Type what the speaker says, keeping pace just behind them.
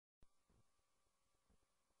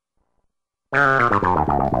It's all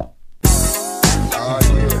about you.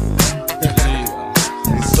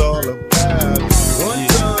 One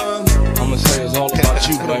time. I'ma say it's all about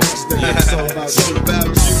you, baby. It's all about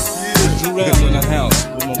you. Drew Randall in the house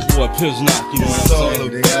with my boy Knock, you know what I'm saying? It's all about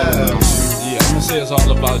you. Yeah, I'ma say it's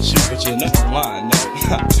all about you, but you're never lying now.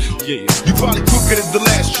 Yeah. You probably crooked as the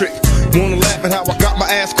last trick. Wanna laugh at how I got my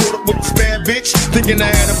ass caught up with this bad bitch? Thinking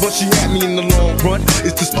I had her, but she had me in the long run.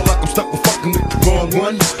 It's just feel like I'm stuck with fucking with the wrong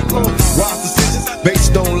one. Wise decisions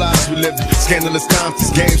based on lies we live in. Scandalous times,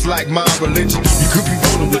 these games like my religion. You could be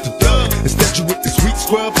rolling with the thug, instead you with the sweet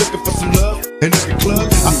scrub, looking for some love in every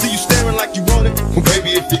club. I see you staring like you want it. Well,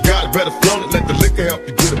 baby, if you got it, better flaunt it. Let the liquor help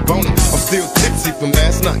you get a bonus. I'm still tipsy from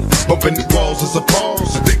last night, bumping the walls as a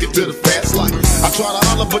pause, addicted to the fast life. I try to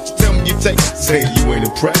holler, but you tell me you take it. Say you ain't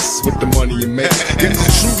impressed with the money you make. Guess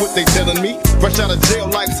it's true what they telling me. Fresh out of jail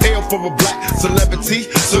like hell for a black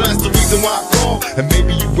celebrity. So that's the reason why I call. And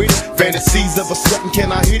maybe you with it. Fantasies of a sweating,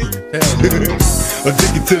 can I hit it?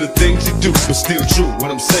 Addicted to the things you do, but still true.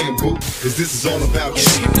 What I'm saying, boo, is this is all about you.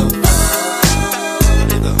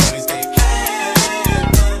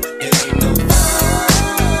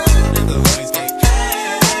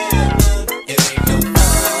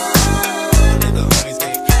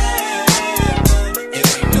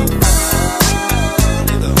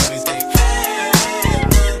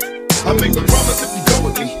 I make a promise if you go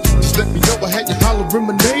with me. Just let me know I had you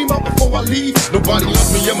hollering my name out before I leave. Nobody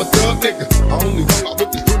loves me, I'm a thug nigga. I only hang out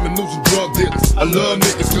with the criminals and drug dealers. I love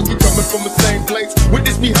niggas cause we coming from the same place.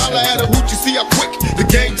 Witness me holler at a hoot, you see how quick the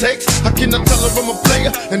game takes. How can I tell her I'm a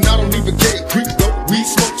player and I don't even care? Creep though, weed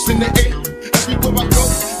smokes in the air. Everywhere I go,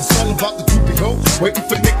 it's all about the groupie hoes. Waiting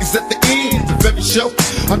for niggas at the end of every show.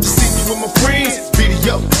 I just see me with my friends,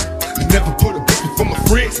 video. I never put a bitch before my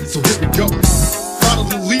friends, so here we go. Follow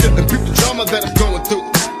the leader and beat the drama that I'm going through.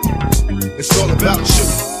 It's all about you.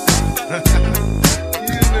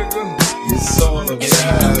 Yeah, nigga. It's all about you.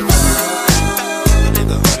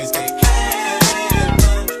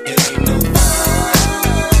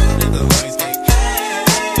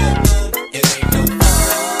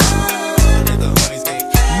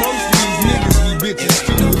 Most of these niggas be bitches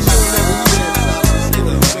too, but you'll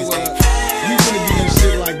never hear that. We gonna do this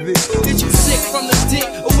shit like this. Is you sick from the dick,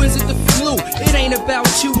 or is it the flu? It ain't about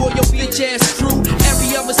you or your bitch ass crew.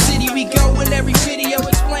 Every other city we go, in every video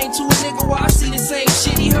explain to a nigga why I see the same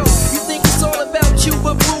shitty hoe. You think it's all about you,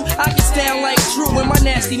 but boo, I get down like Drew and my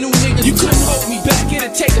nasty new niggas. You couldn't hold me back,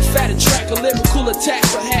 it'd take a fatter track, a lyrical attack.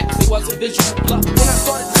 Perhaps it was a visual bluff. When I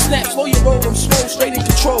started to snap, slow your roll, I'm swole, straight in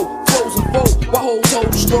control. Flows and bold, while hoes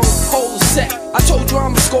hold strong, hold a set. I told you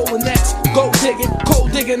I'm a skull next. Gold digging,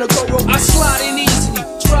 cold digging, a go rope. I slide in easily.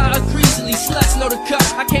 Try greasily, sluts know the cut.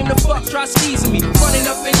 I came to fuck, try squeezing me. Running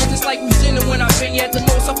up in you just like we dinner when I've been here at the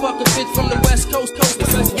most. I fuck a bitch from the west coast, coast to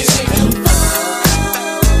coast.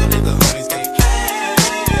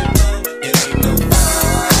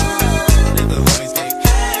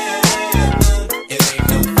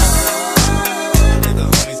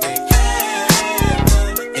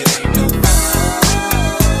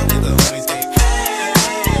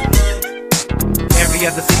 Every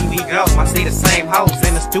other city we go, I see the same hoes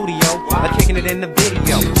in the studio, or kicking it in the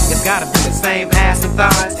video. It's gotta be the same ass and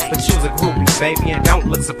thighs, but you's a groupie, baby, and don't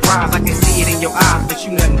look surprised. I can see it in your eyes, but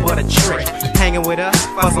you nothing but a trick. Hanging with us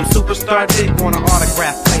for some superstar dick, want an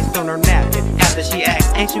autograph placed on her napkin. After she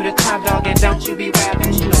asks, ain't you the top dog and don't you be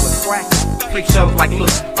rapping? She know it's crack. Freak shows like look,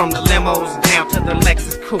 from the limos down to the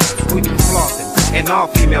Lexus coupes, we be flossing. And all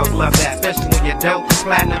females love that, especially when you're dope,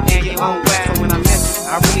 platinum, and your own way. So when I met you,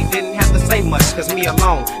 I really didn't have to say much, cause me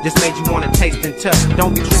alone just made you wanna taste and touch.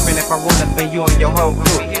 Don't be tripping if I run up and you and your whole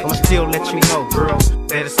crew. I'ma still let you know, girl,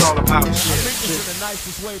 that it's all about you. I think it's in the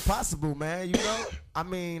nicest way possible, man, you know? I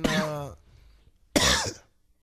mean,